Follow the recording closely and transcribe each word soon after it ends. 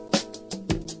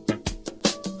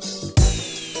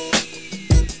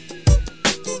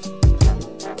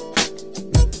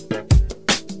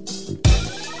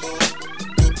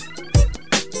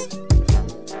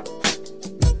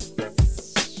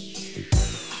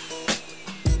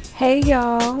Hey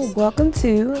y'all, welcome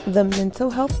to the Mental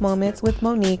Health Moments with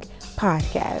Monique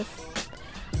podcast.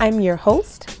 I'm your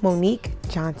host, Monique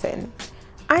Johnson.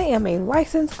 I am a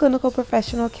licensed clinical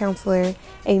professional counselor,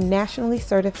 a nationally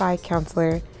certified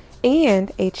counselor,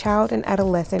 and a child and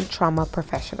adolescent trauma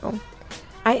professional.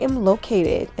 I am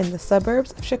located in the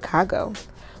suburbs of Chicago,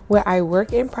 where I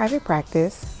work in private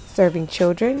practice, serving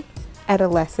children,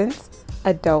 adolescents,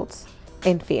 adults,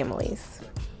 and families.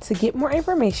 To get more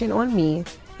information on me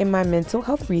and my mental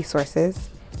health resources,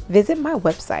 visit my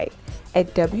website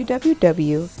at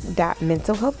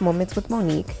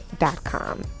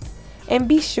www.mentalhealthmomentswithmonique.com. And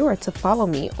be sure to follow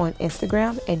me on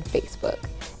Instagram and Facebook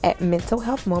at Mental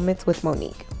Health Moments with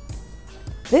Monique.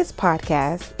 This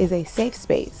podcast is a safe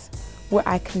space where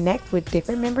I connect with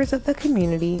different members of the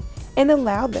community and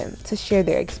allow them to share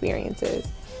their experiences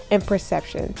and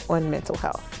perceptions on mental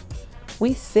health.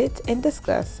 We sit and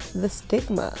discuss the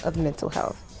stigma of mental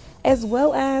health, as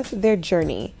well as their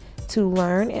journey to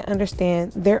learn and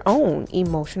understand their own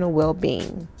emotional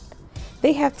well-being.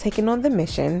 They have taken on the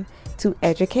mission to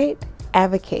educate,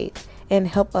 advocate, and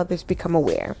help others become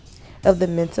aware of the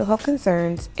mental health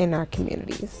concerns in our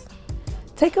communities.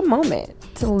 Take a moment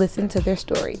to listen to their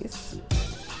stories.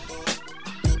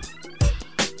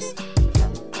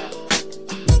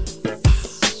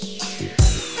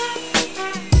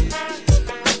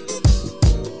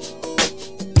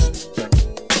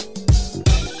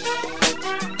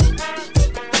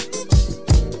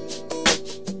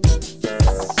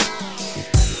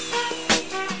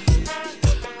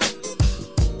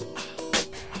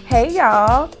 Hey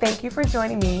y'all, thank you for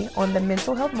joining me on the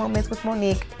Mental Health Moments with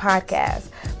Monique podcast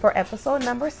for episode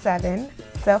number 7,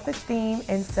 Self-Esteem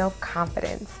and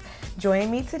Self-Confidence.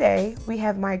 Joining me today, we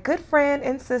have my good friend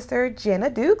and sister, Jana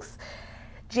Dukes.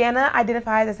 Jana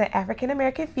identifies as an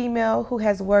African-American female who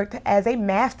has worked as a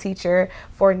math teacher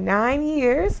for 9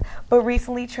 years, but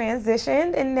recently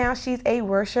transitioned, and now she's a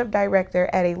worship director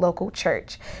at a local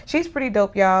church. She's pretty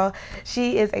dope, y'all.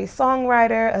 She is a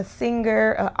songwriter, a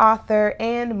singer, an author,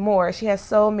 and more. She has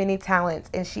so many talents,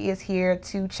 and she is here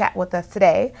to chat with us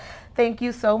today. Thank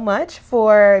you so much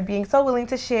for being so willing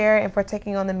to share and for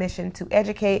taking on the mission to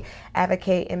educate,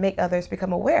 advocate, and make others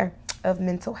become aware of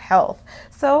mental health.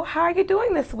 So how are you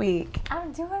doing this week?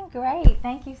 I'm doing great.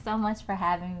 Thank you so much for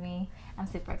having me. I'm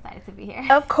super excited to be here.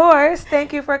 Of course.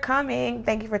 Thank you for coming.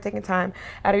 Thank you for taking time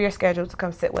out of your schedule to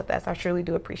come sit with us. I truly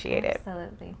do appreciate it.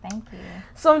 Absolutely. Thank you.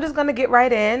 So I'm just going to get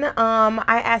right in. I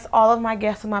ask all of my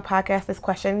guests on my podcast this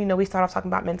question. You know, we start off talking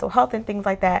about mental health and things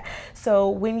like that. So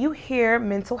when you hear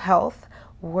mental health,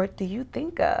 what do you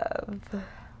think of?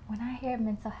 When I hear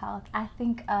mental health, I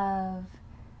think of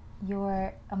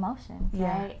your emotions,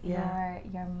 right?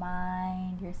 Your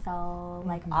mind, your soul,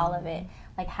 like all of it.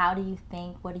 Like, how do you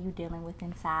think? What are you dealing with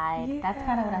inside? Yeah. That's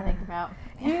kind of what I think about.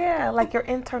 Yeah, like your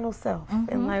internal self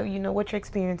and like, you know, what you're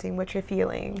experiencing, what you're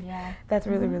feeling. Yeah. That's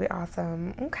really, really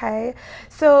awesome. Okay.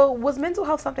 So was mental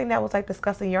health something that was like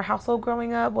discussed in your household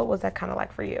growing up? What was that kind of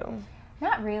like for you?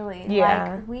 Not really.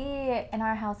 Yeah. Like, we, in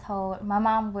our household, my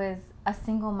mom was a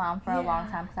single mom for a long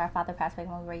time because our father passed away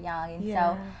when we were young. And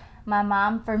so my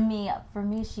mom, for me,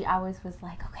 she always was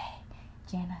like, okay,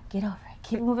 Jana, get over it.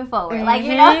 Keep moving forward. Like,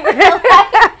 you know,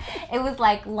 like, it was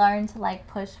like learn to like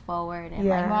push forward. And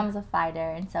my mom's a fighter.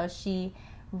 And so she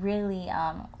really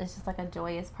is just like a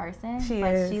joyous person. She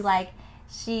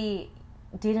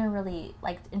didn't really,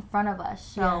 like, in front of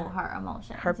us, show her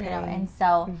emotions, her pain. You know? And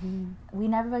so we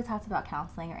never really talked about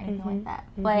counseling or anything like that.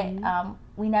 But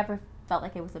we never felt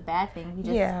like it was a bad thing. We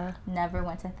just never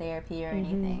went to therapy or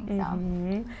anything.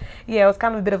 So yeah, it was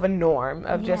kind of a bit of a norm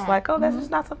of just like, oh, that's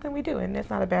just not something we do, and it's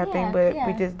not a bad thing, but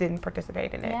we just didn't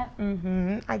participate in it.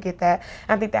 I get that.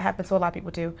 I think that happens to a lot of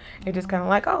people too. They're just kind of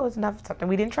like, oh, it's not something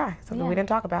we didn't try, something we didn't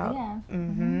talk about.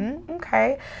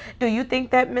 Okay. Do you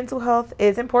think that mental health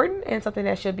is important and something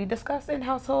that should be discussed in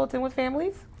households and with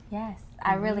families? Yes,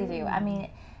 I really do. I mean,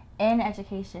 in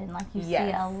education, like, you see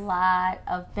a lot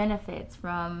of benefits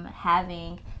from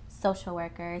having social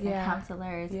workers and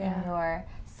counselors in your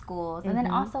schools. And then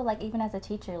also, like, even as a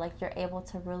teacher, like, you're able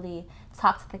to really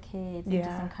talk to the kids and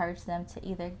just encourage them to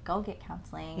either go get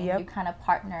counseling and you kind of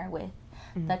partner with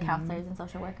the counselors and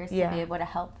social workers to be able to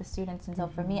help the students. And so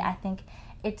for me, I think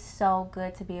it's so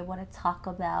good to be able to talk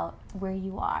about where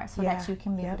you are so that you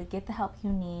can be able to get the help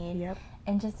you need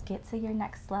and just get to your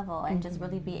next level and just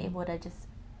really be able to just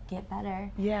get better.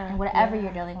 And whatever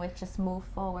you're dealing with, just move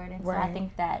forward. And so I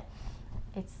think that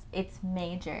it's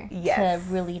major to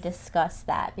really discuss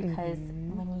that because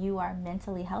when you are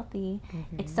mentally healthy,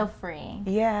 it's so freeing.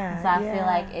 So I feel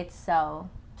like it's so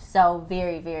so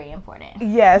very, very important.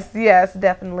 Yes,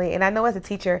 definitely. And I know as a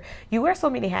teacher, you wear so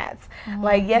many hats.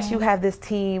 Like, yes, you have this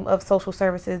team of social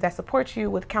services that support you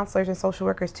with counselors and social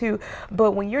workers too.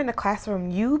 But when you're in the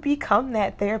classroom, you become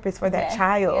that therapist for that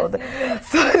child. Yes,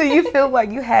 so do you feel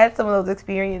like you had some of those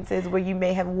experiences where you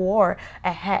may have wore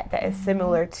a hat that is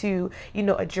similar to,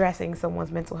 addressing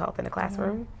someone's mental health in the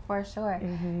classroom? For sure.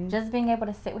 Just being able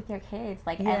to sit with your kids,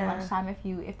 like at lunchtime,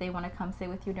 if they want to come sit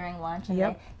with you during lunch, and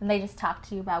then they just talk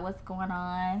to you about what's going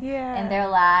on in their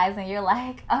lives, and you're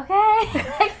like,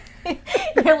 okay.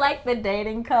 You're like the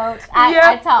dating coach.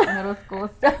 I taught middle school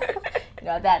stuff.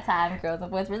 At that time, girls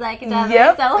and boys were like each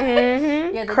other. So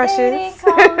you're the dating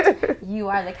coach. You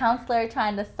are the counselor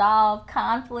trying to solve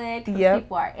conflict.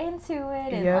 People are into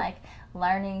it, and like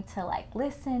learning to like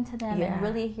listen to them and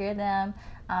really hear them.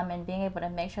 And being able to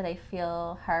make sure they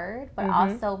feel heard, but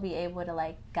also be able to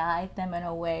like guide them in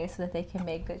a way so that they can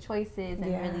make good choices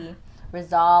and really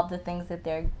resolve the things that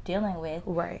they're dealing with.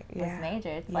 Right. Was major.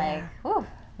 It's like, whew,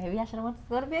 maybe I should have went to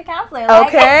school to be a counselor. Like,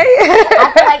 okay.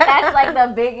 I feel like that's like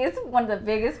one of the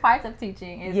biggest parts of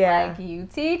teaching is like you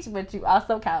teach, but you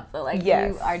also counsel. Like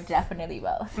you are definitely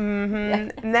both.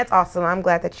 And that's awesome. I'm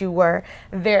glad that you were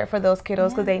there for those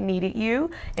kiddos because they needed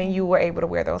you and you were able to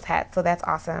wear those hats. So that's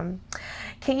awesome.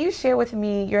 Can you share with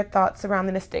me your thoughts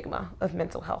surrounding the stigma of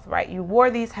mental health, right? You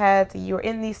wore these hats, you were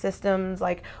in these systems.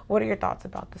 Like, what are your thoughts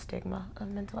about the stigma of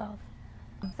mental health?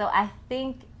 So I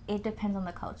think it depends on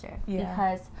the culture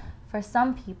because for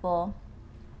some people,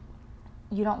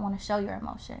 you don't want to show your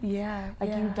emotions.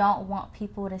 You don't want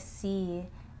people to see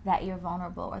that you're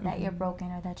vulnerable or that you're broken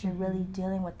or that you're really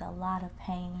dealing with a lot of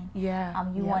pain.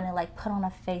 You want to like put on a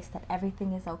face that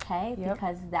everything is okay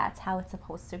because that's how it's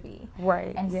supposed to be.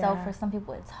 Right. And so for some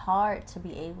people it's hard to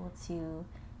be able to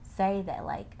say that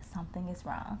like something is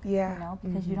wrong.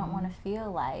 Because you don't want to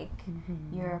feel like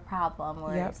you're a problem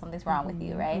or something's wrong with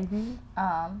you, right?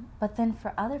 But then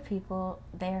for other people,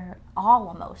 they're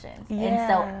all emotions. And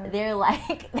so they're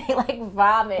like they like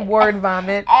vomit. Word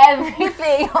vomit.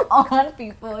 Everything on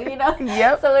people,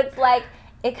 So it's like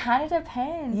it kind of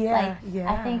depends.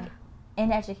 I think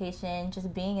in education,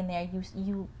 just being in there,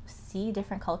 you see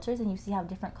different cultures and you see how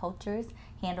different cultures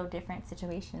handle different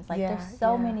situations. Like there's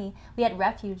so many. We had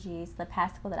refugees. The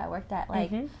past school that I worked at, like,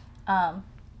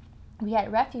 we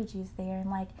had refugees there, and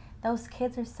like those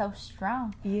kids are so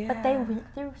strong. But they went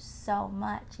through so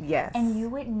much. And you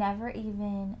would never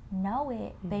even know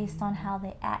it based on how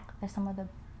they act. They're some of the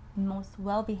most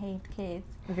well-behaved kids.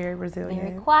 Very resilient.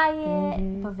 Very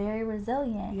quiet, but very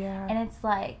resilient. And it's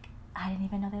like, I didn't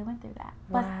even know they went through that.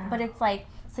 But it's like,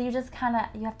 so you just kind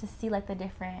of, you have to see like the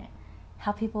different,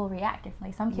 how people react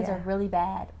differently. Some kids are really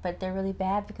bad, but they're really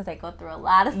bad because they go through a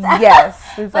lot of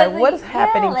stuff. It's like, what is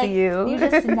happening to you? You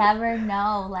just never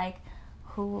know like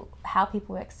how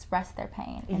people express their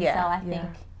pain. And so I think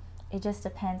it just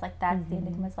depends. Like that's the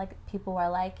enigma. It's like people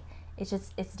are like,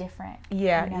 it's different. You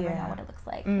never know what it looks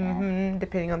like.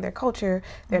 Depending on their culture,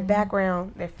 their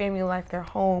background, their family life, their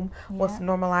home, what's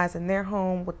normalized in their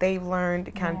home, what they've learned,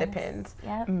 it kind of depends.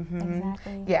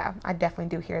 Exactly. Yeah, I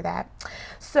definitely do hear that.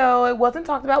 So it wasn't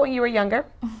talked about when you were younger.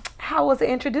 How was it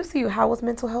introduced to you? How was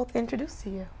mental health introduced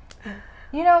to you?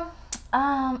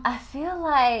 I feel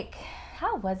like,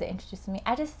 how was it introduced to me?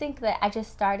 I just think that I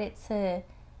just started to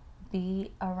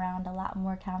be around a lot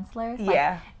more counselors.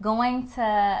 Like going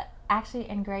to, actually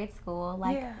in grade school,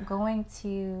 going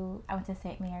to, I went to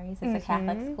St. Mary's, it's a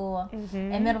Catholic school,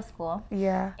 in middle school.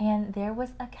 And there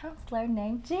was a counselor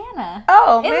named Jana.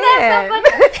 Oh, Isn't man.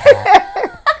 That so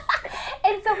funny?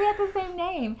 And so we had the same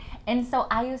name. And so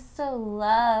I used to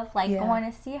love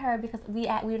going to see her because we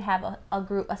would have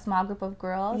a small group of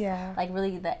girls. Like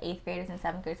really the 8th graders and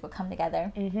 7th graders would come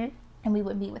together. And we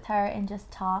would meet with her and just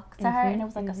talk to her. And it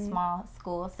was like a small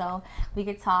school, so we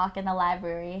could talk in the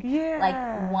library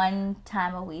like one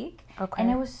time a week.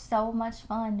 And it was so much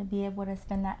fun to be able to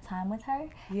spend that time with her.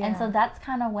 And so that's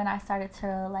kind of when I started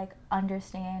to like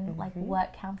understand like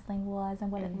what counseling was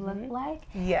and what it looked like.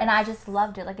 And I just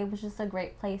loved it. Like it was just a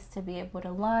great place to be able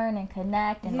to learn and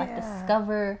connect and like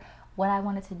discover what I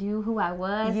wanted to do, who I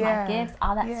was, my gifts,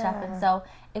 all that stuff. And so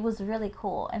it was really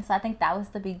cool. And so I think that was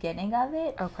the beginning of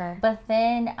it. But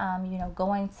then,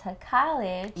 going to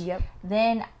college,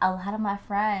 then a lot of my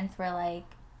friends were like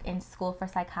in school for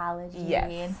psychology.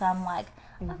 And so I'm like,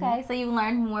 okay, so you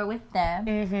learn more with them.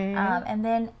 And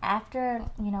then after,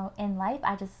 in life,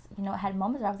 I just, had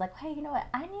moments where I was like, hey, you know what?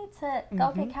 I need to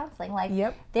go get counseling. Like,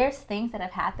 there's things that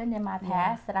have happened in my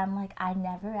past that I'm like, I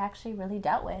never actually really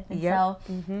dealt with. And so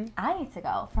I need to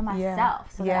go for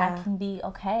myself so that I can be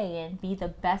okay and be the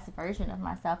best version of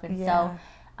myself. And so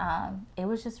it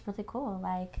was just really cool,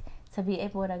 like, to be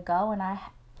able to go, and I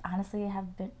honestly have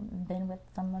been with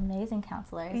some amazing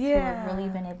counselors who have really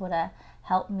been able to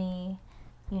help me,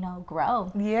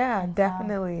 grow. Yeah, and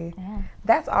definitely. So, yeah.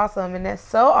 That's awesome, and that's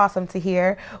so awesome to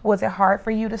hear. Was it hard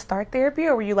for you to start therapy,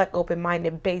 or were you like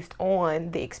open-minded based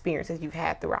on the experiences you've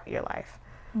had throughout your life?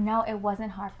 No, it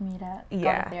wasn't hard for me to go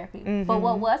to therapy. But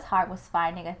what was hard was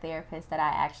finding a therapist that I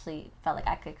actually felt like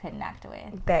I could connect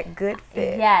with. That good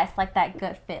fit. Yes, like that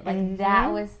good fit. Like that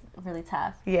was really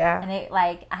tough. Yeah. And it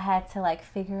I had to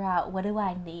figure out, what do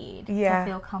I need to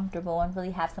feel comfortable and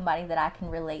really have somebody that I can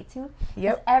relate to.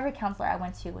 Because every counselor I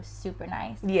went to was super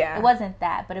nice. Yeah. It wasn't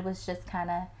that, but it was just kind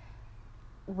of,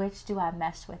 which do I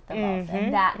mesh with the most?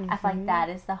 And that, I feel like that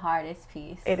is the hardest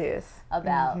piece. It is.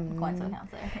 About going to a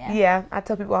counselor. Yeah, I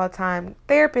tell people all the time,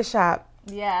 therapist shop.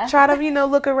 Yeah. Try to,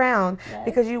 look around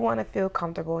because you want to feel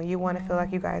comfortable and you want to feel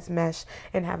like you guys mesh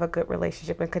and have a good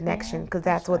relationship and connection, because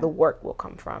that's where the work will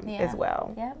come from as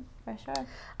well. Yeah, for sure.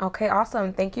 Okay,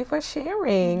 awesome. Thank you for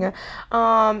sharing.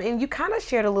 And you kind of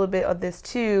shared a little bit of this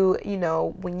too.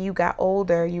 When you got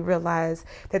older, you realized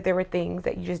that there were things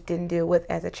that you just didn't deal with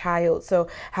as a child. So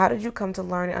how did you come to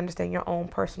learn and understand your own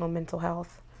personal mental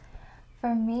health?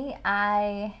 For me,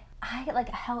 I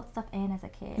held stuff in as a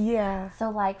kid. Yeah.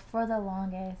 So for the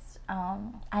longest,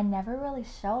 I never really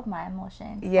showed my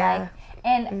emotions. Yeah.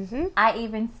 I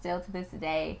even still to this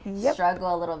day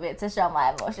struggle a little bit to show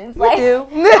my emotions. You do.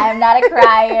 I'm not a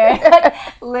crier.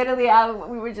 Literally,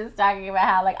 we were just talking about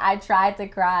how I tried to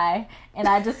cry and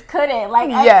I just couldn't. It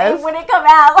wouldn't come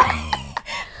out.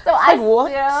 So I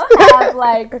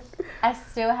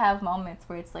still have moments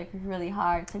where it's really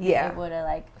hard to be able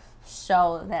to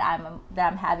show that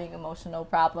I'm having emotional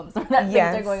problems or that things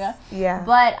are going on. Yeah.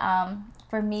 But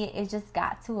for me, it just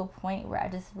got to a point where I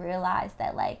just realized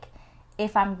that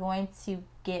if I'm going to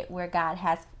get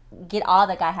all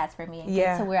that God has for me and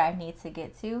get to where I need to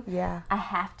get to, I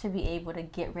have to be able to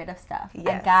get rid of stuff.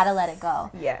 I gotta let it go.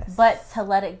 Yes. But to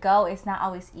let it go, it's not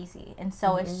always easy. And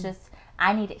so it's just,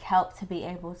 I needed help to be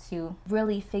able to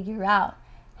really figure out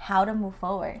how to move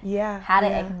forward. How to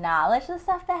acknowledge the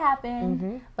stuff that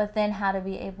happened, but then how to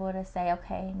be able to say,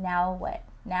 okay, now what?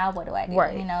 Now what do I do?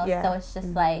 Right. So it's just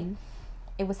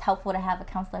it was helpful to have a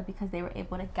counselor because they were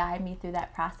able to guide me through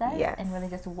that process and really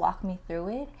just walk me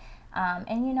through it. And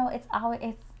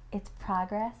it's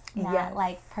progress, not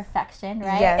perfection,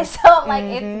 right? Yes. So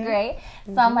it's great.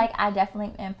 So I'm I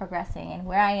definitely am progressing, and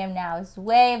where I am now is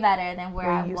way better than where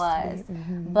I was.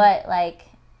 But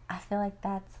I feel like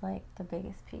that's the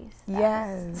biggest piece.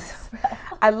 Yes.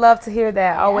 I love to hear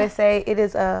that. I always say it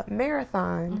is a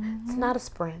marathon. It's not a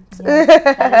sprint.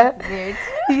 That is weird.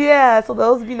 Yeah. So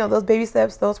those, those baby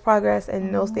steps, those progress,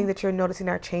 and those things that you're noticing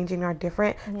are changing, are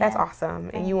different. That's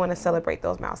awesome. And you want to celebrate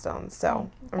those milestones. So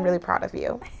I'm really proud of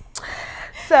you.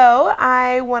 So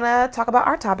I want to talk about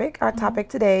our topic. Our topic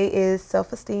today is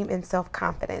self-esteem and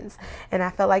self-confidence. And I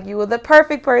felt like you were the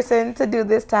perfect person to do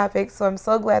this topic. So I'm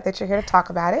so glad that you're here to talk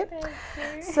about it.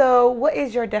 So what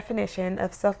is your definition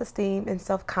of self-esteem and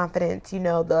self-confidence?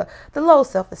 The low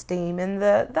self-esteem and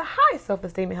the high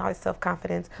self-esteem and high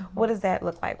self-confidence. What does that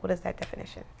look like? What is that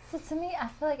definition? So to me, I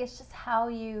feel like it's just how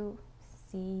you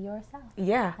see yourself.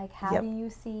 Yeah. How do you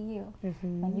see you?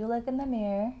 When you look in the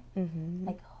mirror,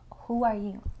 who are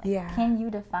you? Can you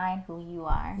define who you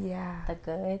are? Yeah. The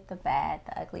good, the bad,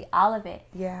 the ugly, all of it.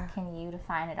 Yeah. Can you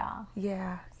define it all?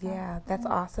 Yeah. That's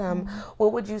awesome.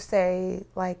 What would you say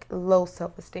low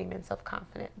self-esteem and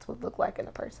self-confidence would look like in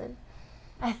a person?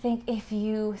 I think if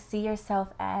you see yourself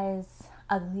as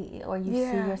ugly, or you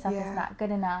see yourself as not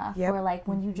good enough, or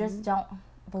when you just don't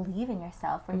believe in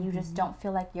yourself, or you just don't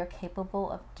feel like you're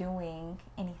capable of doing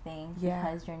anything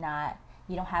because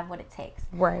you don't have what it takes.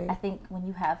 Right. I think when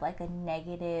you have a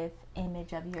negative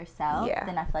image of yourself,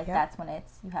 then I feel like that's when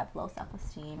you have low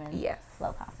self-esteem and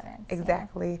low confidence.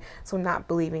 Exactly. So not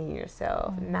believing in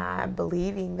yourself, not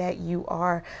believing that you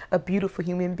are a beautiful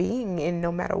human being, and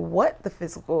no matter what the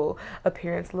physical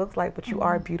appearance looks like, but you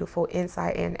are beautiful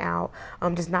inside and out.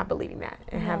 Just not believing that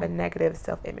and have a negative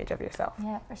self-image of yourself.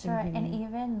 Yeah, for sure. And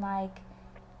even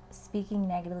speaking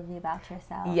negatively about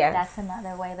yourself. Yes. That's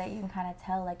another way that you can kind of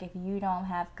tell, if you don't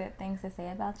have good things to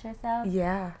say about yourself.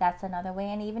 Yeah. That's another way.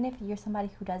 And even if you're somebody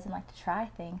who doesn't like to try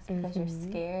things because you're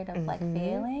scared of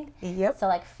failing. Yep. So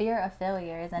fear of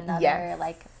failure is another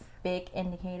big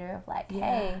indicator of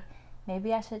hey,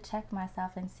 maybe I should check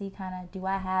myself and see kind of, do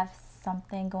I have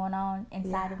something going on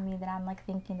inside of me that I'm like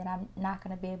thinking that I'm not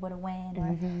going to be able to win or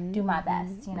do my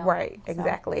best, you know? Right,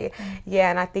 exactly. Yeah,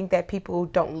 and I think that people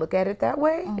don't look at it that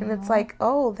way. And it's like,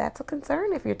 oh, that's a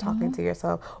concern if you're talking to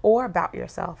yourself or about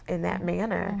yourself in that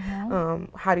manner.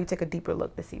 How do you take a deeper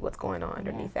look to see what's going on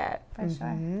underneath that? For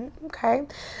sure. Okay.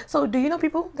 So do you know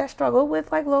people that struggle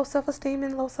with like low self-esteem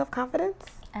and low self-confidence?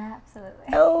 Absolutely.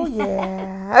 Oh,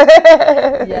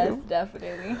 yeah. Yes,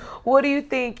 definitely. What do you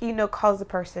think, causes a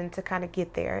person to kind of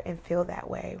get there and feel that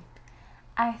way?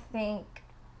 I think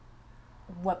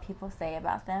what people say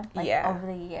about them, like over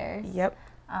the years. Yep.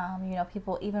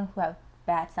 People even who have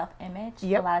bad self-image,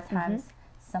 a lot of times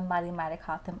somebody might have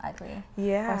called them ugly.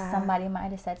 Yeah. Or somebody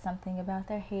might have said something about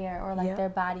their hair or like their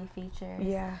body features.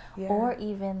 Yeah. Or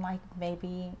even like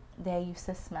maybe they used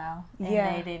to smell and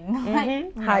they didn't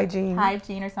like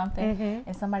hygiene or something.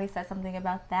 And somebody said something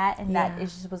about that, and that it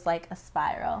just was like a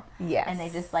spiral. Yes. And they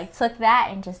just like took that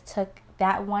and just took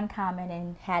that one comment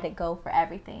and had it go for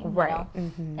everything. Right. You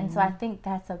know? And so I think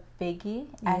that's a biggie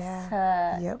as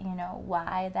to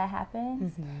why that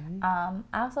happens. I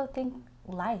also think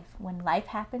when life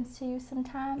happens to you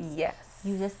sometimes,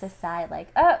 you just decide like,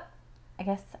 oh, I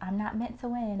guess I'm not meant to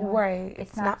win. Or right.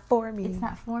 It's not for me. It's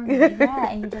not for me. Yeah.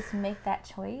 And you just make that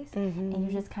choice and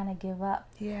you just kind of give up.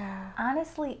 Yeah.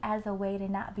 Honestly, as a way to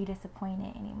not be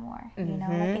disappointed anymore. You know,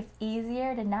 like it's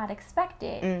easier to not expect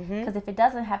it. Because if it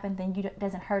doesn't happen, then it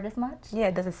doesn't hurt as much. Yeah,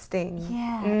 it doesn't sting.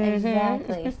 Yeah,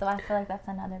 exactly. So I feel like that's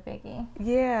another biggie.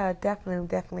 Yeah,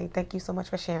 definitely. Thank you so much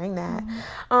for sharing that.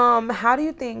 How do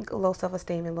you think low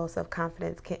self-esteem and low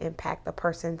self-confidence can impact a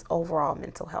person's overall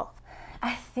mental health?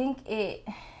 I think it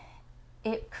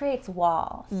creates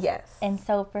walls. Yes. And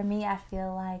so for me, I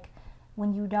feel like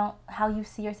how you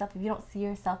see yourself, if you don't see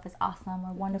yourself as awesome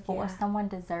or wonderful or someone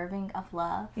deserving of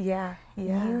love,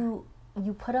 you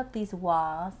put up these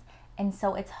walls, and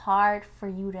so it's hard for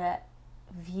you to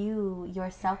view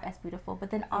yourself as beautiful,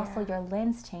 but then also your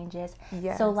lens changes.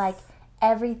 Yes. So like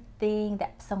everything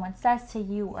that someone says to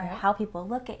you or how people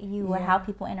look at you or how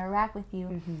people interact with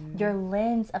you, your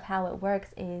lens of how it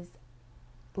works is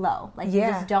low. Like you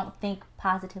just don't think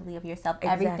positively of yourself.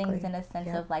 Exactly. Everything's in a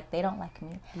sense of like, they don't like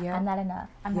me. I'm not enough.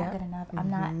 I'm not good enough. I'm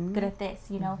not good at this,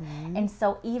 you know? And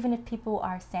so even if people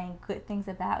are saying good things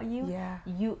about you,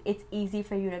 it's easy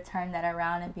for you to turn that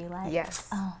around and be like,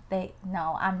 oh,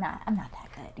 I'm not that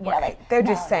good. You know, like, they're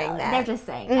just saying that. They're just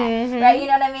saying that. Right? You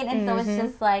know what I mean? And so it's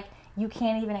just like, you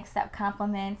can't even accept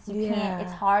compliments. You can't,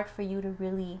 it's hard for you to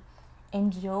really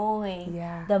enjoy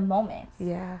the moments,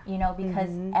 you know, because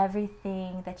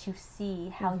everything that you see,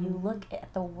 how you look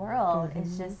at the world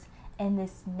is just in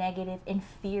this negative,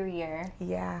 inferior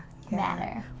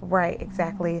manner. Right,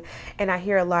 exactly. And I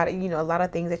hear a lot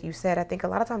of things that you said. I think a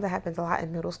lot of times that happens a lot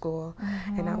in middle school.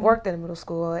 And I worked in middle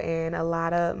school, and a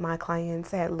lot of my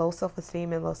clients had low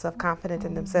self-esteem and low self-confidence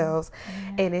in themselves.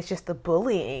 And it's just the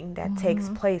bullying that takes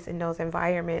place in those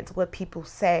environments, what people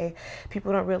say.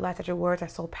 People don't realize that your words are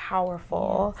so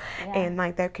powerful and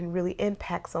like that can really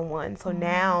impact someone. So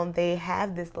now they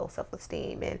have this low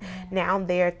self-esteem, and now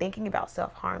they're thinking about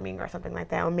self-harming or something like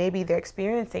that, or maybe they're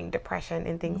experiencing depression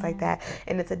and things like that,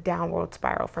 and it's a downward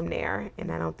spiral from there. And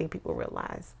I don't think people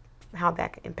realize how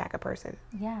that can impact a person.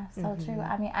 Yeah, so true.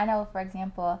 I mean, I know, for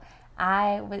example,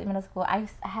 with middle school, I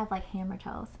had like hammer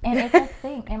toes, and it's a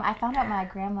thing. And I found out my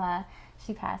grandma,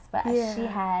 she passed, but she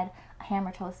had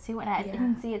hammer toes too, and I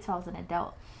didn't see it till I was an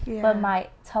adult. But my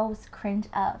toes cringe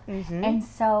up, and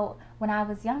so when I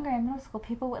was younger in middle school,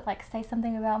 people would like say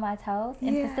something about my toes.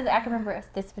 And I can remember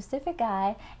this specific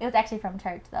guy. It was actually from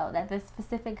church though. That this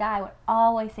specific guy would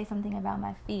always say something about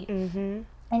my feet.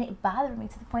 And it bothered me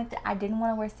to the point that I didn't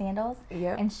want to wear sandals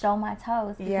and show my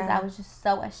toes because I was just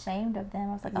so ashamed of them.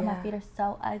 I was like, oh, my feet are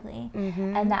so ugly.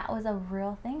 And that was a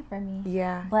real thing for me.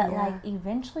 But like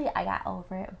eventually I got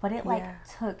over it. But it like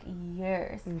took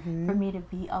years for me to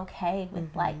be okay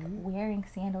with like wearing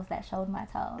sandals that showed my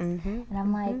toes. And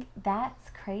I'm like,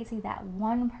 that's crazy that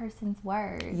one person's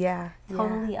words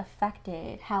totally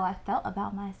affected how I felt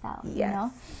about myself, you know?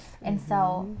 And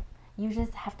so you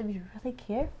just have to be really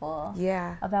careful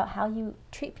about how you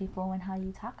treat people and how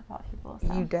you talk about people.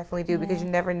 So, you definitely do, because you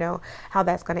never know how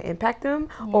that's going to impact them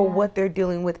or what they're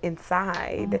dealing with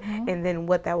inside, and then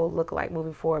what that will look like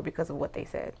moving forward because of what they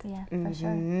said. Yeah, for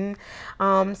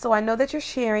sure. So I know that you're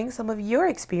sharing some of your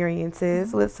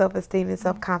experiences with self-esteem and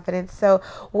self-confidence. So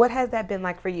what has that been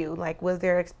like for you? Like, was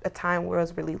there a time where it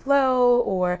was really low,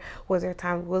 or was there a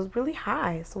time where it was really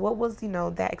high? So what was,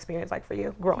 that experience like for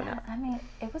you growing up? I mean,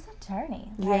 it was a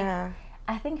journey. Like,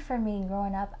 I think for me,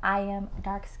 growing up, I am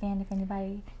dark skinned. If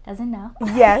anybody doesn't know,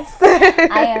 yes,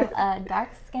 I am a dark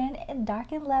skinned and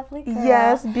dark and lovely girl.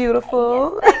 Yes,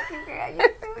 beautiful. Yes, thank you,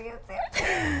 girl. You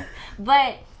too.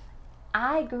 But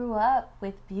I grew up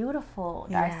with beautiful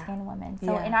dark skinned women.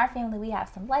 So in our family, we have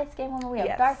some light skinned women, we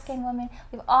have dark skinned women,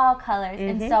 we have all colors,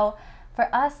 and so. For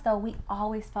us, though, we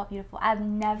always felt beautiful. I've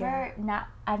never not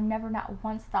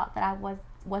once thought that I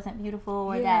wasn't beautiful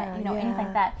or that anything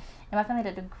like that. And my family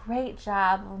did a great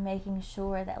job of making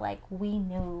sure that like we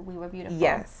knew we were beautiful.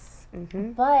 Yes.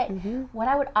 But what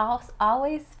I would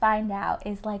always find out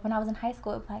is like when I was in high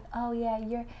school, it was like, oh yeah,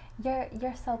 you're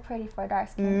so pretty for a dark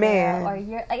skinned girl, or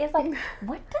you're like, it's like,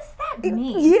 what does that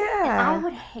mean? Yeah. And I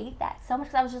would hate that so much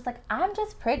because I was just like, I'm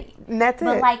just pretty. That's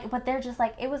but it. But they're just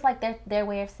like, it was like their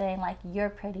way of saying like, you're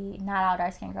pretty. Not all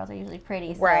dark skinned girls are usually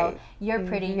pretty. So you're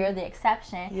pretty. You're the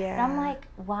exception. Yeah. And I'm like,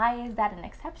 why is that an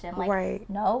exception? Like,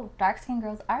 no, dark skinned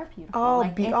girls are beautiful. Oh,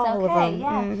 like, it's all okay. Of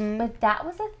them. Yeah. But that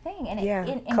was a thing. And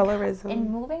colorism. In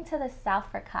moving to the South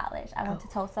for college, I went to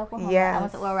Tulsa, Oklahoma. Yes. I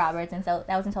went to Oral Roberts, and so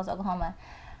that was in Tulsa, Oklahoma.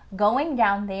 Going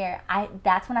down there,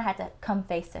 that's when I had to come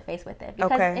face to face with it,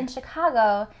 because in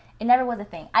Chicago, it never was a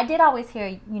thing. I did always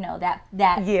hear, that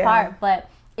part, but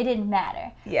it didn't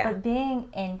matter. Yeah. But being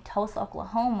in Tulsa,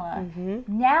 Oklahoma,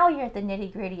 now you're at the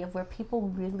nitty gritty of where people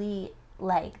really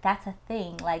like that's a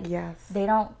thing. Like they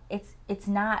don't. It's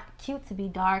not cute to be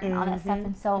dark and all that stuff,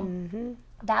 and so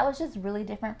that was just really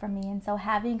different for me. And so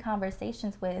having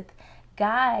conversations with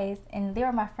guys, and they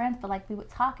were my friends, but like we would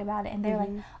talk about it, and they're like,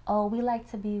 oh, we like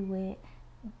to be with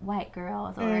white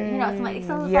girls, or something.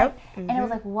 So it was like, and it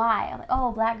was like, why? I was like,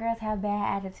 oh, black girls have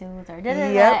bad attitudes, or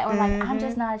or like I'm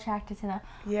just not attracted to them.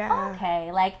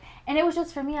 Okay, like, and it was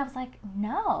just for me, I was like,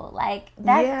 no, like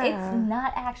that, it's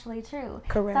not actually true.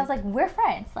 Correct. So I was like, we're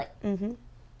friends, like.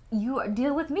 You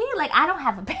deal with me like I don't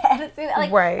have a bad attitude. Like,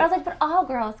 I was like, but all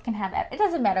girls can have that. It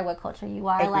doesn't matter what culture you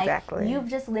are. Exactly. Like you've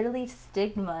just literally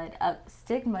stigmatized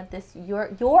this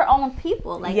your own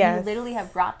people. Like you literally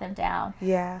have brought them down.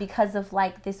 Because of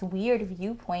like this weird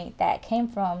viewpoint that came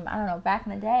from, I don't know, back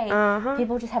in the day.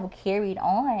 People just have carried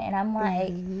on, and I'm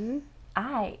like,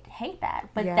 I hate that.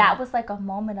 But that was like a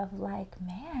moment of like,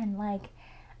 man, like.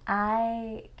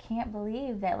 I can't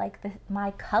believe that like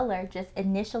my color just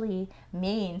initially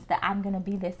means that I'm gonna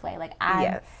be this way. Like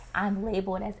I'm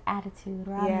labeled as attitude,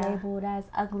 or I'm labeled as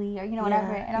ugly, or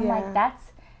whatever. And I'm like,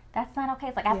 that's not okay.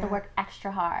 It's like I have to work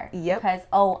extra hard because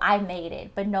I made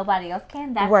it, but nobody else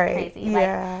can. That's crazy. Like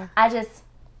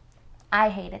I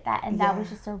hated that, and that was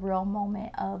just a real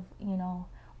moment of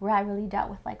where I really dealt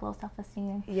with like low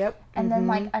self-esteem. And then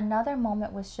like another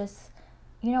moment was just.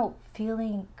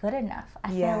 Feeling good enough.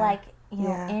 I feel like,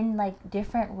 in like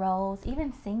different roles,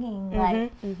 even singing,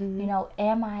 like,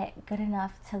 am I good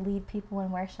enough to lead people in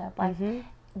worship? Like,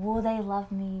 will they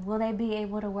love me? Will they be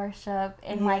able to worship?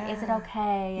 And like, is it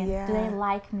okay? And do they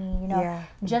like me?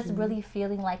 Just really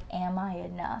feeling like, am I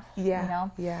enough?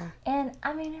 And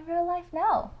I mean, in real life,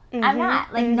 no, I'm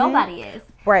not. Like, nobody is.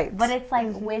 Right. But it's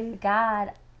like with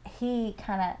God, He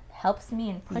kind of helps me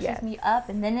and pushes me up,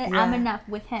 and then I'm enough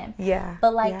with Him.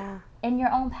 But like in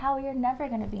your own power, you're never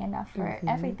going to be enough for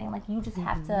everything. Like you just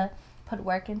have to put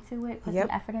work into it, put some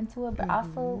effort into it, but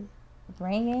also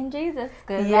bring in Jesus,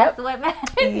 because that's what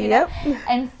matters.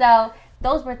 And so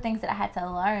those were things that I had to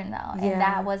learn though, and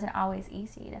that wasn't always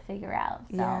easy to figure out.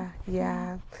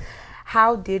 So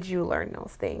how did you learn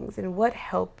those things, and what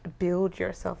helped build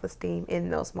your self-esteem in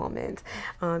those moments?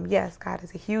 Yes, God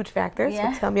is a huge factor,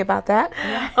 so tell me about that.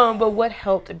 But what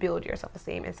helped build your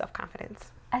self-esteem and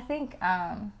self-confidence? I think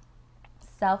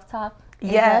self-talk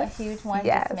is a huge one,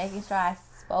 just making sure I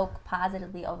spoke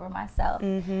positively over myself.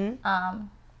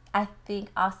 I think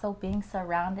also being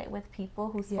surrounded with people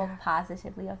who spoke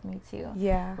positively of me too.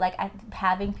 Like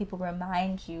having people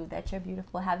remind you that you're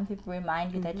beautiful, having people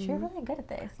remind you that you're really good at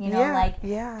this.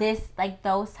 This, like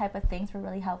those type of things were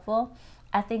really helpful.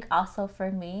 I think also for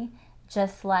me,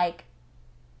 just like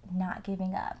not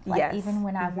giving up. Like even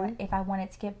when if I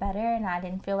wanted to get better and I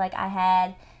didn't feel like I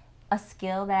had a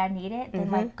skill that I needed, then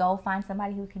like go find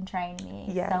somebody who can train me.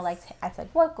 So like I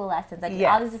took vocal lessons, like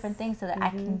all these different things so that I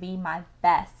can be my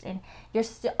best. And you're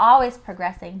still always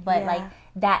progressing, but like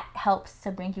that helps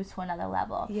to bring you to another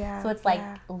level. So it's like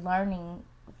learning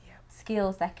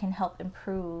skills that can help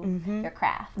improve your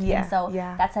craft. And so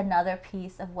that's another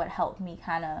piece of what helped me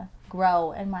kind of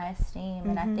grow in my esteem.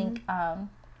 And I think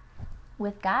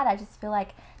with God, I just feel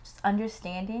like just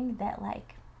understanding that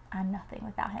like I'm nothing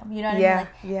without him. You know what I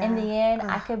mean? Like, in the end,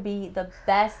 I could be the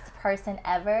best person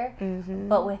ever,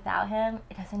 but without him,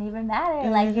 it doesn't even matter.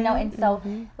 Like, you know, and so,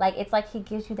 like, it's like he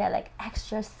gives you that, like,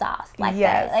 extra sauce, like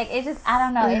that. Like, it just, I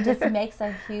don't know, it just makes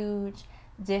a huge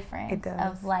difference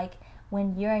of, like,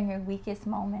 when you're in your weakest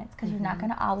moments, because you're not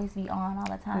going to always be on all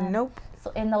the time. Nope.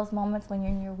 So in those moments when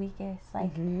you're in your weakest,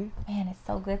 like, man, it's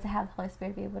so good to have the Holy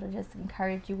Spirit be able to just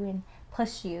encourage you and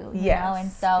push you, you know?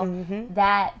 And so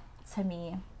that, to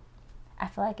me, I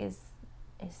feel like is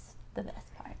the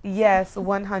best part. Yes,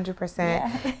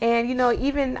 100%. And, you know,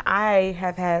 even I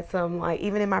have had some, like,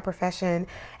 even in my profession,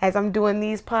 as I'm doing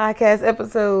these podcast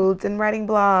episodes and writing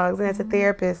blogs and as a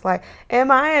therapist, like,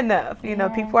 am I enough? You know,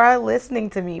 people are listening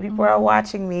to me, people are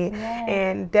watching me,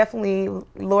 and definitely,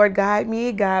 Lord, guide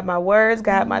me, guide my words,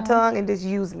 guide my tongue, and just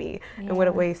use me in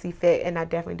whatever way you see fit. And I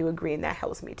definitely do agree, and that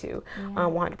helps me too,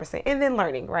 100%. And then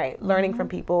learning, right? Learning from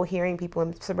people, hearing people,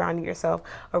 and surrounding yourself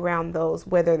around those,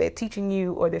 whether they're teaching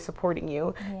you or they're supporting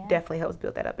you. Definitely helps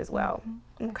build that up as well.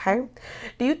 Okay.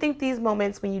 Do you think these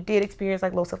moments when you did experience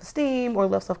like low self-esteem or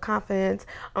low self-confidence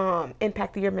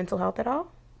impacted your mental health at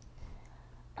all?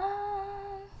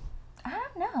 I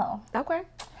don't know. Okay.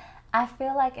 I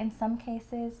feel like in some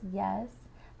cases, yes.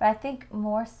 But I think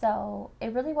more so,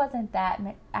 it really wasn't that,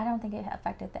 I don't think it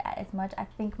affected that as much. I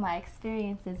think my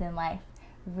experiences in life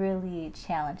really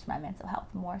challenged my mental health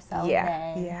more so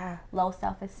than low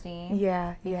self-esteem.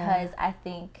 Because I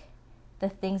think the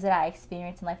things that I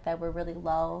experienced in life that were really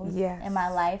low in my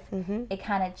life, it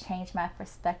kind of changed my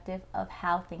perspective of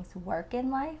how things work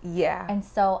in life. And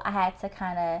so I had to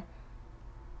kind of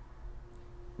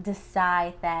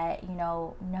decide that, you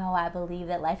know, no, I believe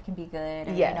that life can be good.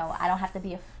 Or, you know, I don't have to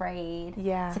be afraid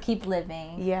to keep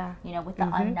living, you know, with the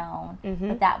unknown.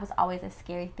 But that was always a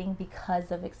scary thing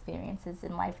because of experiences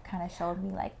in life kind of showed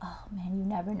me like, oh man, you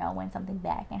never know when something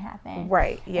bad can happen.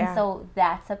 Right. And so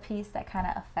that's a piece that kind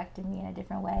of affected me in a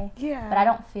different way. But I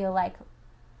don't feel like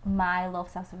my low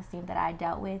self-esteem that I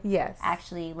dealt with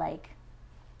actually like,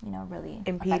 you know, really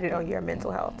impeded on your mental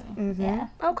health.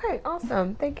 Okay,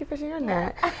 awesome. Thank you for sharing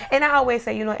that. And I always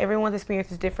say, you know, everyone's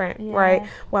experience is different, right?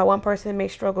 While one person may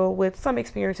struggle with some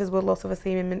experiences with low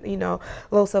self-esteem and, you know,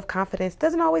 low self-confidence,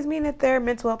 doesn't always mean that their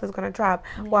mental health is going to drop.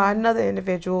 While another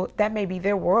individual, that may be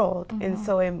their world, and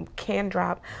so it can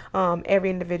drop. Every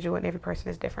individual and every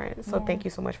person is different. So thank you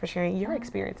so much for sharing your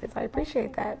experiences. I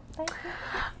appreciate that. Thank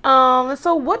you.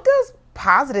 So what does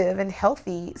positive and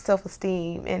healthy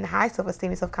self-esteem and high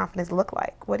self-esteem and self-confidence look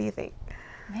like? What do you think?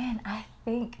 Man, I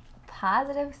think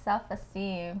positive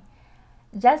self-esteem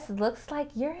just looks like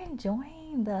you're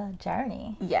enjoying the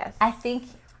journey. I think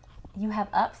you have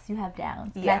ups, you have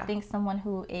downs. And I think someone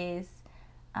who is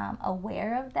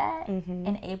aware of that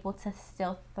and able to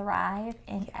still thrive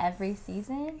in every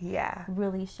season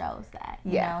really shows that,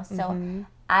 you know? So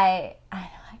I know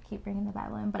I keep bringing the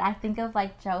Bible in, but I think of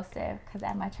like Joseph, because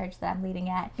at my church that I'm leading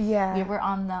at, we were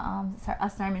on the a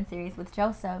sermon series with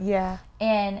Joseph,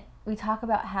 and we talk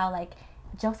about how like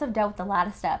Joseph dealt with a lot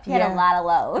of stuff. He had a lot of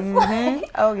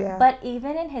lows. But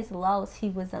even in his lows, he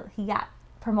got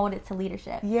promoted to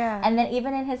leadership. And then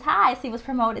even in his highs, he was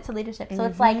promoted to leadership. So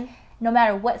it's like no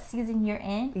matter what season you're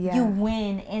in, you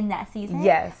win in that season.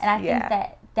 And I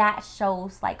think that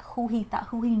shows like who he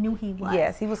knew he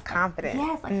was. He was confident.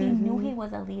 Like he knew he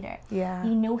was a leader.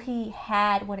 He knew he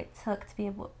had what it took to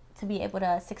be able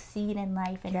to succeed in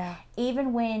life. And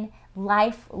even when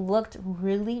life looked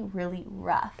really, really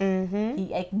rough,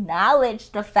 he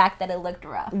acknowledged the fact that it looked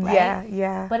rough,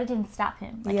 right? But it didn't stop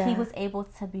him. Like he was able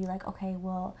to be like, okay,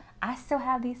 well, I still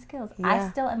have these skills. I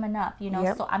still am enough, you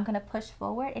know, so I'm going to push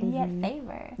forward. And he had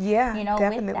favor, you know,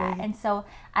 with that. And so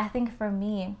I think for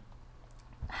me,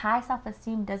 high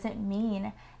self-esteem doesn't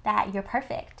mean that you're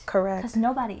perfect. Correct. Because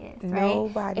nobody is, right?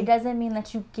 Nobody. It doesn't mean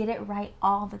that you get it right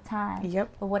all the time.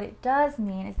 But what it does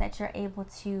mean is that you're able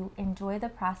to enjoy the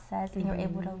process and you're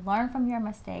able to learn from your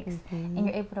mistakes and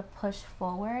you're able to push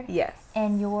forward.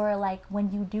 And you're like,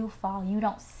 when you do fall, you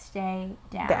don't stay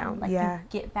down. Like you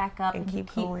get back up and you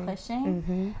keep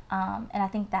pushing. And I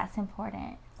think that's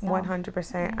important. So,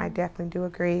 100%. I definitely do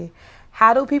agree.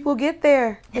 How do people get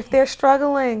there? If they're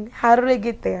struggling, how do they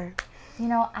get there? You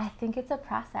know, I think it's a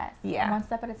process. One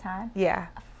step at a time.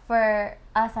 For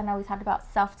us, I know we talked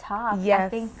about self-talk. I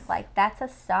think like that's a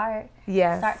start.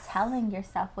 Start telling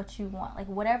yourself what you want. Like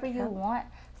whatever you want,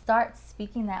 start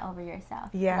speaking that over yourself.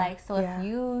 Like so if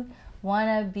you want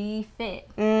to be fit.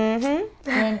 And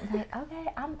like,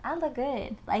 okay, I look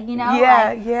good. Like, you know,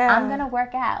 I'm going to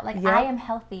work out. Like, I am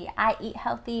healthy. I eat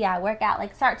healthy. I work out.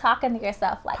 Like, start talking to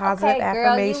yourself. Like, positive okay,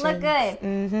 girl, you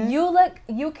look good.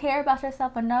 You care about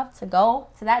yourself enough to go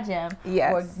to that gym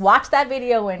or watch that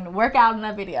video and work out in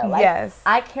that video. Like,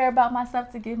 I care about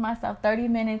myself to give myself 30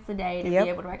 minutes a day to be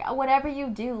able to work out. Whatever you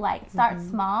do, like, start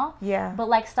small. But,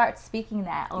 like, start speaking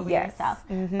that over yourself.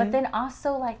 But then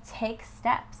also, like, take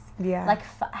steps. Like,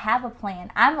 have a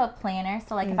plan. I'm a planner,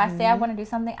 so like if I say I want to do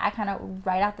something, I kind of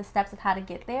write out the steps of how to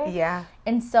get there.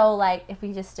 And so, like, if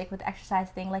we just stick with the exercise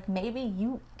thing, like, maybe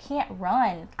you can't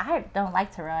run. I don't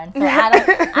like to run, so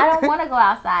I don't want to go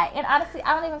outside. And honestly,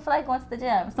 I don't even feel like going to the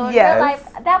gym. So in real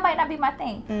life, that might not be my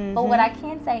thing. But what I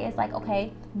can say is, like,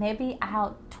 okay, maybe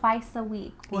out twice a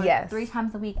week or 3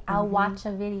 times a week, I'll watch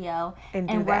a video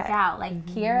and work out. Like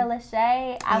Kiara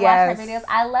Lachey, I watch her videos.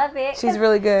 I love it. She's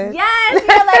really good. Yes, you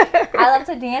know, like, I love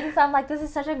to dance, and so I'm like, this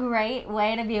is such a great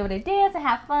way to be able to dance and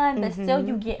have fun, but still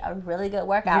you get a really good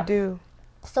workout. You do.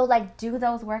 So, like, do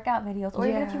those workout videos, or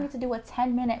even if you need to do a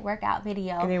 10-minute workout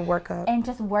video, and then work up, and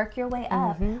just work your way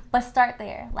up. But start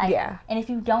there, like, and if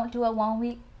you don't do it one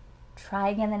week, try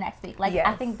again the next week. Like,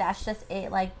 I think that's just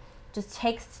it. Like, just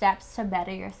take steps to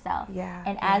better yourself.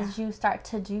 And as you start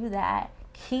to do that,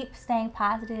 keep staying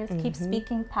positive, keep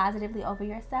speaking positively over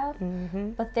yourself.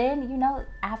 But then, you know,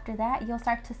 after that, you'll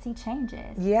start to see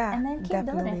changes. And then keep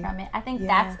building from it. I think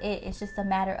that's it. It's just a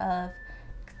matter of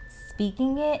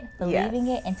speaking it, believing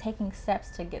it, and taking steps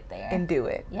to get there. And do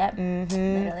it.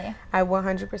 Literally. I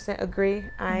 100% agree.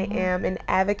 I am an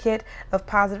advocate of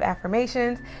positive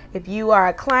affirmations. If you are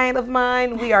a client of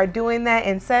mine, we are doing that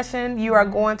in session. You are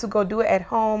going to go do it at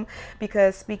home,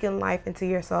 because speaking life into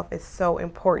yourself is so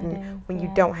important when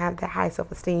you don't have that high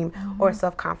self-esteem or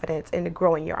self-confidence, and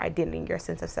growing your identity, your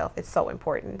sense of self is so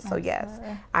important. So yes,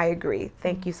 I agree.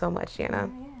 Thank you so much, Jana.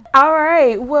 All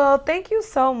right. Well, thank you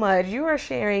so much. You are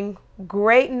sharing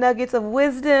great nuggets of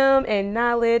wisdom and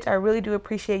knowledge. I really do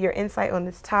appreciate your insight on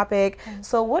this topic.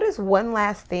 So what is one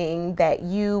last thing that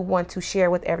you want to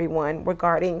share with everyone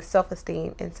regarding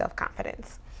self-esteem and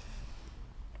self-confidence?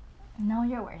 Know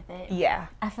you're worth it.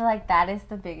 I feel like that is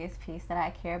the biggest piece that I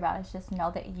care about, is just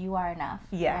know that you are enough.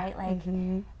 Right?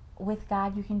 Like, with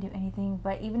God, you can do anything.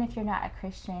 But even if you're not a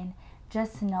Christian,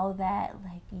 just know that,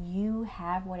 like, you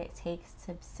have what it takes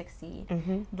to succeed.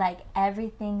 Like,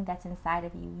 everything that's inside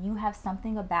of you, you have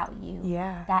something about you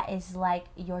that is like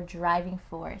your driving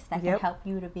force that can help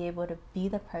you to be able to be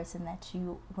the person that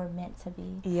you were meant to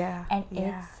be. And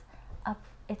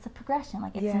it's a progression.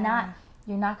 Like, it's not,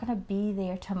 you're not going to be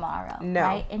there tomorrow,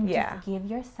 right? And just give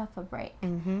yourself a break.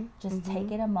 Just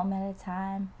take it a moment at a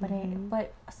time,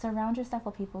 but surround yourself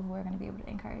with people who are going to be able to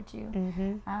encourage you.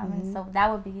 And so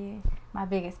that would be my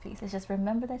biggest piece, is just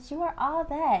remember that you are all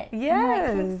that. And,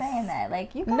 like, keep saying that.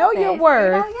 Like, you got know this. Your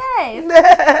worth. You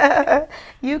know,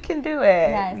 you can do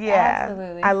it.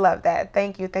 Absolutely. I love that.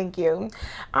 Thank you.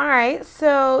 All right.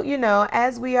 So, you know,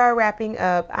 as we are wrapping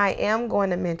up, I am going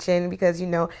to mention, because, you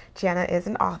know, Jana is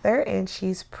an author and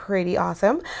she's pretty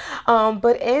awesome.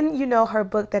 But in, you know, her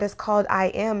book that is called I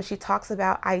Am, she talks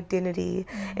about identity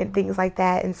and things like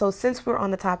that. And so since we're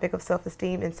on the topic of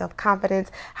self-esteem and self-confidence,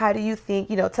 how do you think,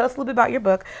 you know, tell us a little bit about your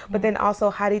book, but then also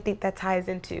how do you think that ties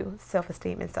into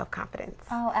self-esteem and self-confidence?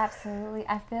 Oh, absolutely.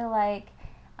 I feel like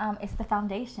it's the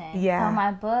foundation. So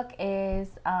my book is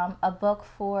a book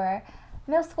for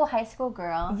middle school, high school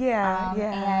girls.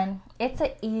 And it's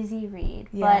an easy read,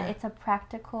 but it's a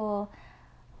practical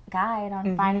guide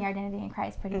on finding your identity in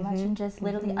Christ, pretty much, and just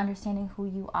literally understanding who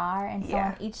you are. And so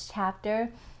in each chapter,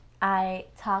 I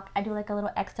do like a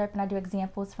little excerpt, and I do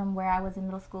examples from where I was in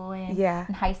middle school and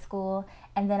in high school,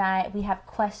 and then we have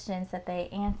questions that they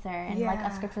answer, and like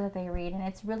a scripture that they read, and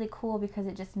it's really cool because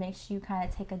it just makes you kind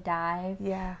of take a dive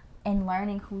in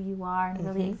learning who you are and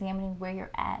really examining where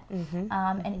you're at.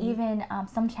 And even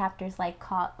some chapters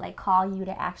call you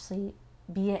to actually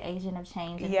be an agent of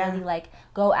change and really like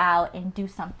go out and do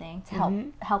something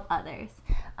to help others.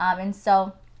 And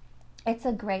so it's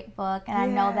a great book, and I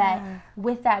know that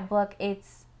with that book, it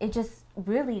just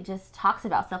really just talks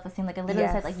about self-esteem. Like, it literally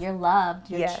says, like, you're loved,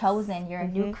 you're chosen, you're a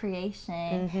new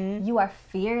creation, you are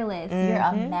fearless, you're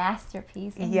a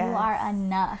masterpiece, and you are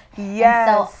enough. And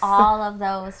so all of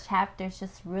those chapters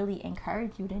just really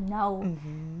encourage you to know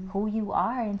who you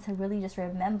are, and to really just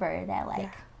remember that,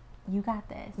 like, you got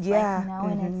this. Like, you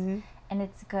know, and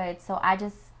it's good. So I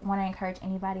just want to encourage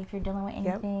anybody, if you're dealing with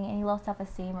anything, any low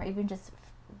self-esteem, or even just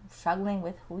struggling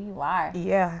with who you are,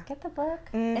 get the book.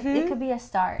 It could be a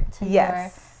start to your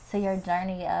to your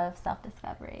journey of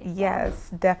self-discovery. Yes,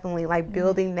 definitely. Like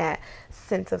building that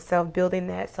sense of self, building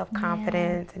that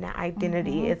self-confidence and that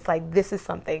identity. It's like, this is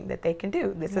something that they can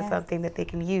do. This is something that they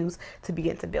can use to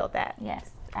begin to build that.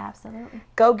 Yes, absolutely.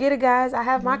 Go get it, guys. I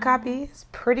have my copy. It's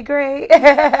pretty great.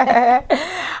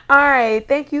 All right.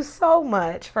 Thank you so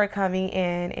much for coming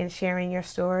in and sharing your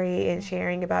story and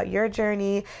sharing about your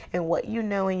journey and what you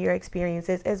know and your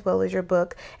experiences, as well as your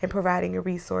book, and providing a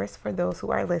resource for those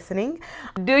who are listening.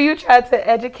 Do you try to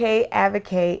educate,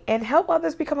 advocate, and help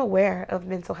others become aware of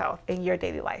mental health in your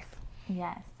daily life?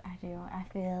 Yes, I do. I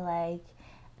feel like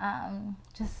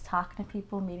just talking to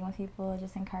people, meeting with people,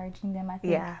 just encouraging them, I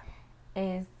think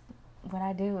is what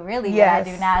I do. Really, what I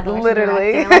do now.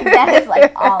 Literally. Like, that is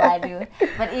like all I do.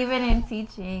 But even in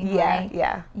teaching,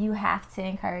 you have to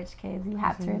encourage kids. You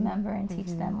have to remember and teach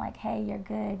them, like, hey, you're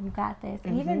good. You got this.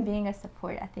 And even being a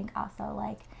support, I think also,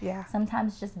 like,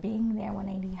 sometimes just being there when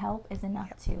they need help is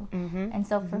enough too. And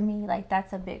so for me, like,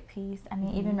 that's a big piece. I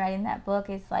mean, even writing that book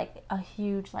is like a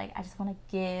huge, like, I just want to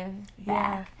give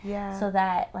back so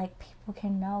that, like, people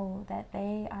can know that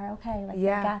they are okay. Like, they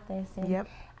got this. And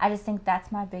I just think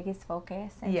that's my biggest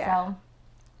focus. And so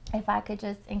if I could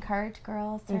just encourage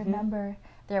girls to remember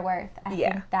their worth, I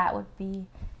think that would be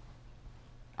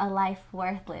a life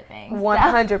worth living.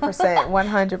 100%.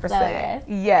 100%. So,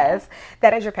 yes.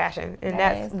 That is your passion. And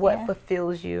that's what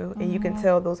fulfills you. And you can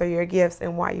tell those are your gifts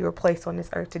and why you were placed on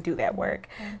this earth to do that work.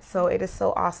 So it is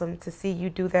so awesome to see you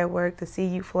do that work, to see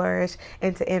you flourish,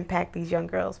 and to impact these young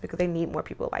girls, because they need more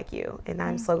people like you. And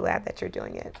I'm so glad that you're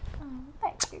doing it.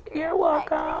 You're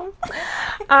welcome. All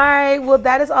right. Well,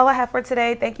 that is all I have for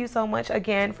today. Thank you so much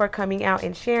again for coming out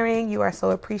and sharing. You are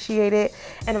so appreciated.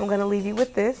 And I'm going to leave you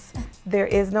with this. There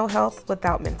is no health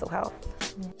without mental health.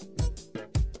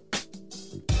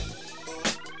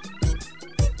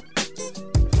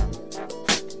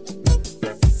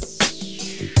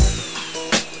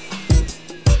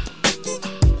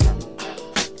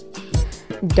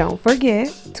 Don't forget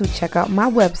to check out my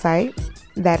website.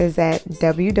 That is at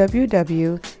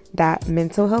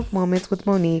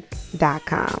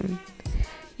www.mentalhealthmomentswithmonique.com.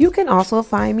 You can also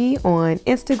find me on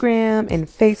Instagram and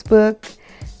Facebook.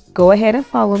 Go ahead and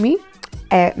follow me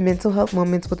at Mental Health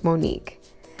Moments with Monique.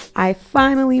 I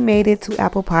finally made it to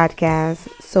Apple Podcasts,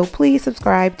 so please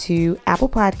subscribe to Apple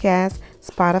Podcasts,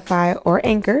 Spotify, or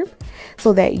Anchor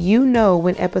so that you know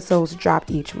when episodes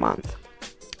drop each month.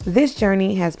 This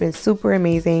journey has been super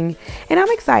amazing, and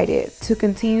I'm excited to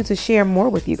continue to share more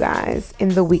with you guys in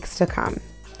the weeks to come.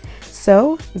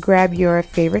 So grab your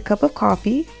favorite cup of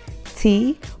coffee,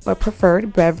 tea, or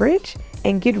preferred beverage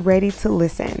and get ready to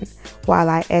listen while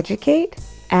I educate,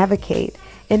 advocate,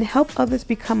 and help others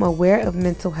become aware of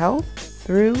mental health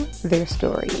through their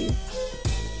stories.